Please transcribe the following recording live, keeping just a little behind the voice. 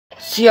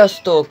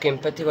Sziasztok, én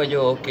Peti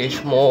vagyok,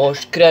 és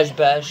most Crash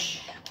Bash.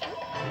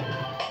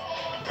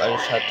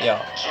 Vagyis hát,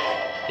 ja,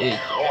 így.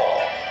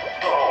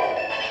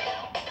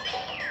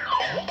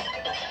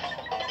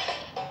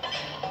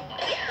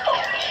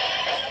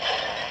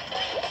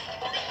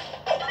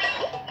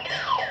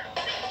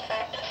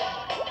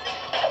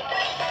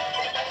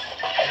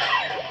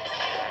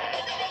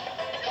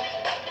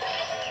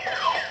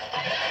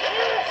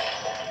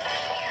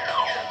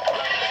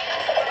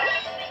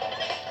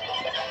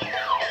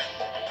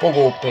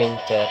 Pogó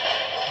Painter.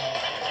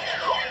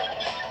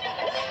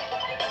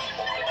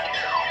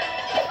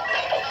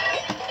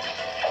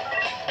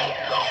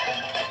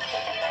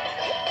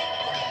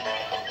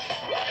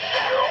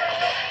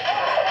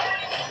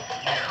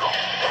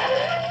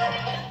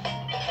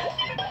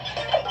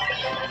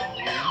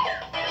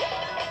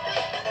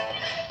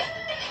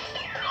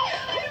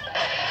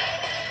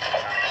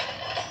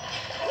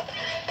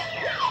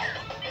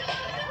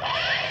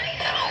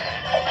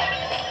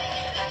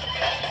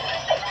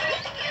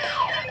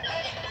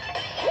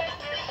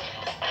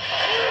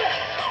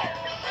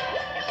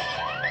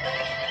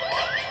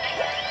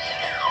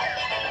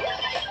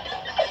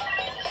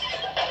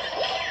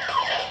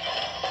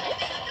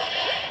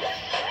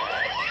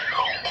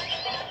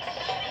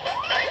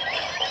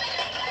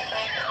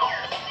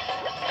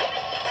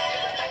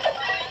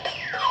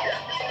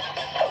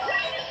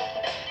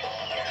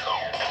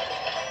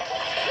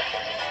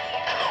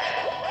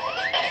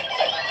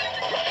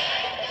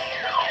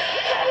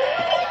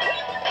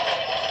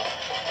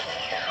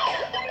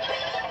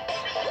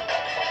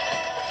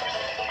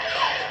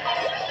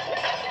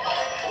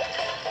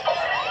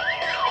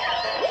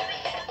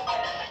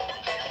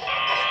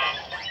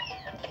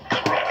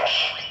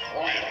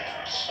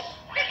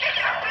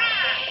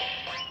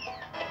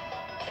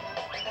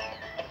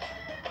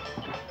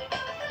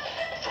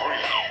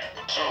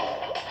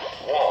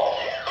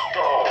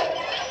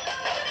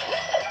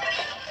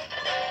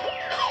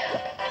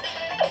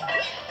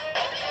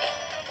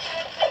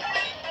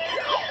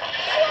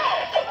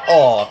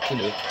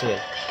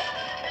 Kilőttél.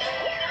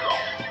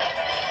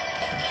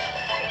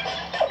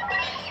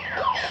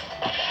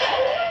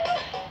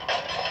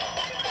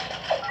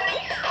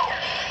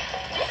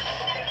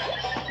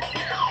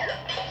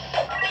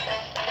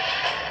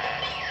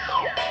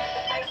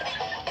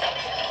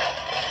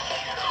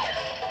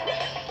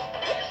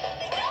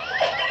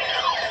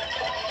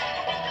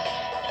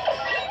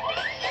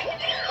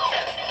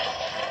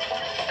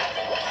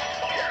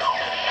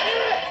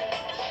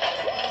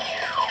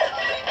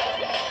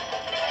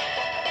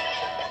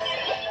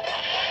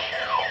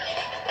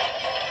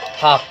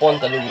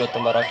 Pont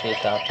elugrottam a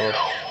rakétától.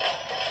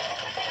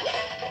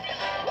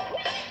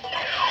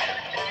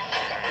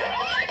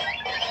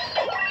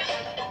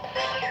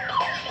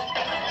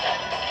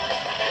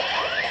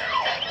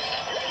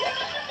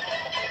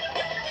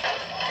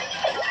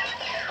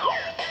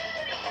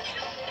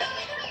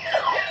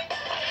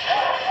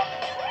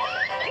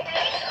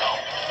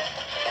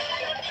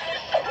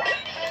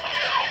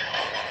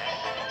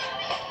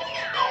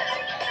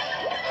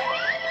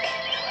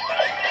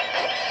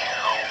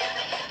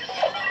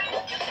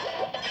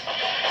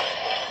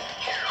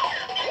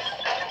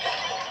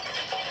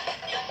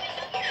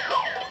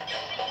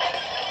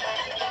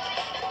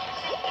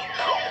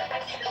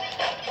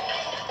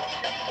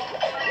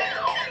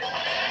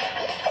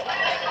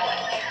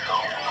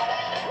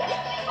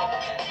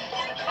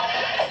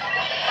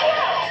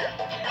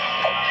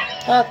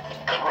 Hát...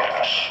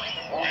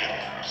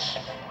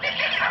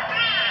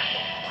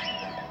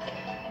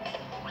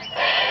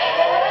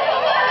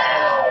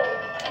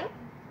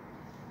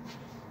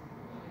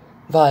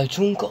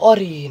 Váltsunk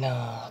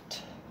arénát!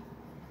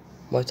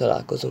 Majd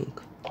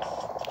találkozunk.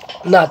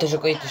 Na hát, és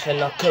akkor itt is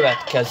lenne a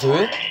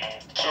következő.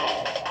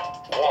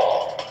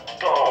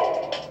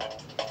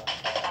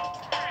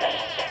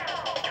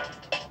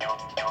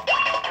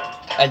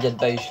 Egyet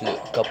be is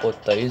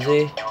kapott a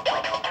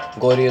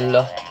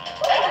gorilla.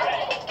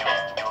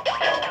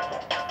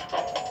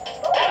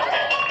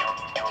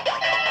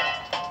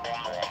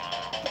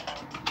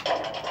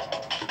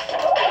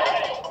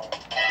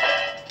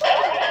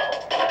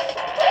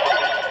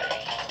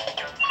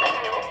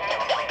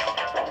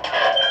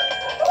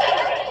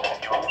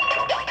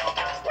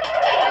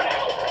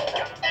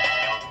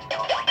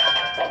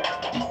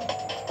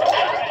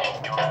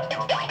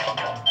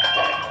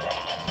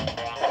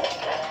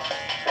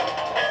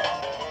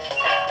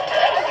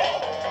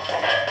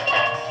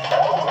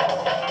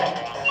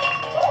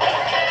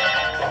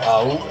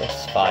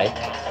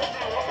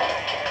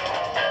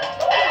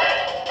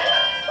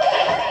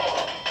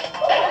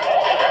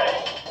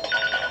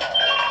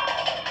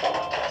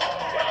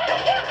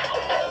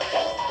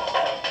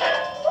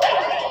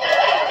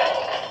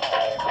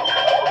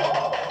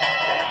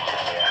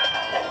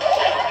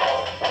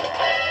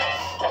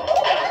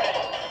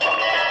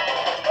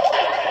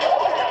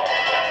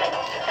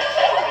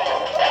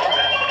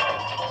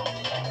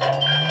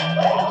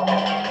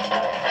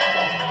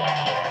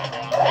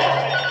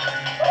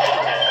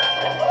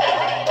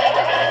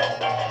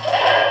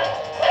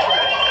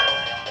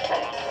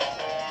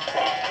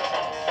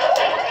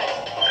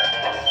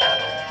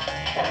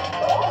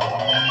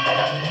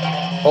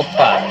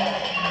 Hoppá!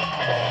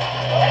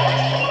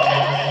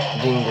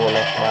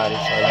 Dingónak már is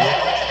annyi.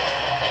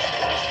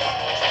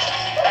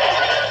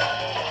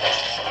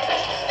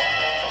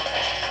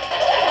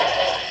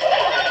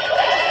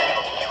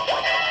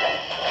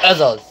 Ez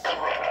az!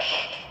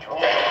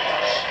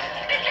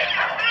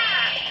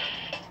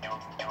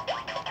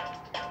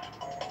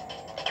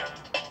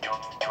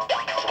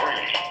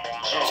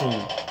 2,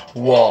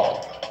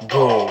 1,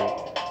 go!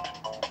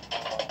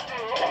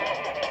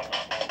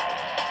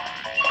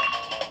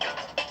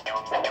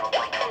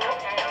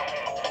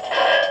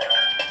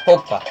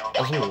 Hoppá,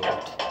 az mi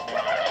volt?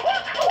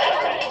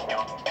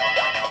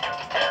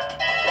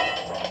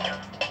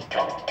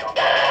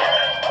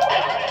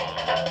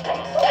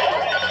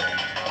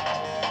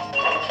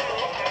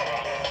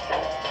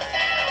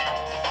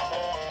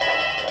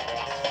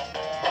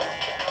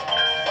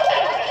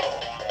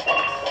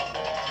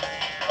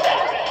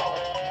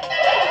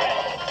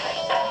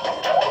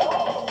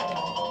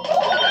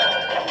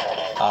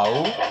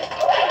 Au.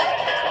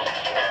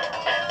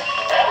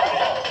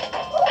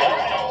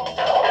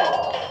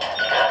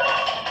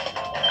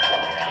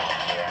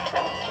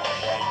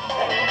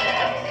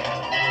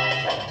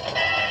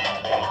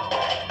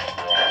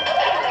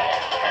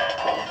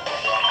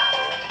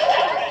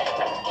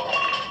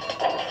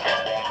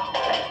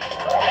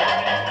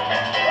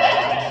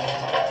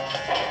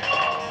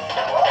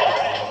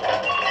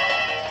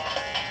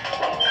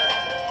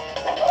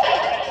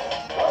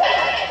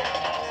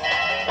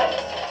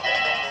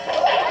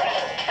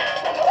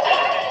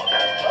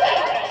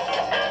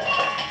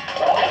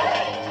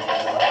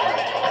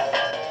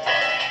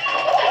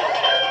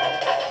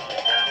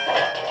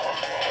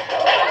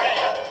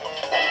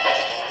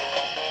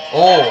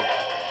 Ó!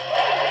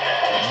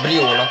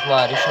 Briónak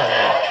már is annyi.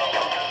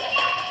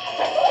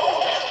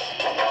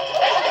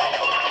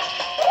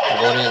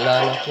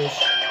 Gorillának is.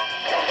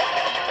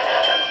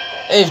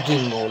 És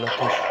Dingónak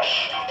is.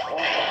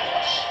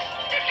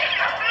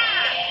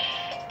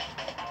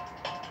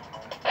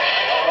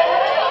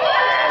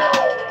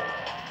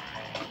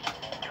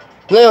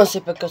 Nagyon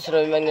szépen köszönöm,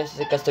 hogy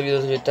megnéztétek ezt a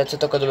videót, hogy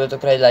tetszett, akkor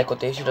dobjatok rá egy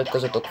lájkot és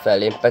iratkozzatok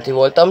fel. Én Peti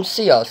voltam,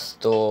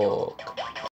 sziasztok!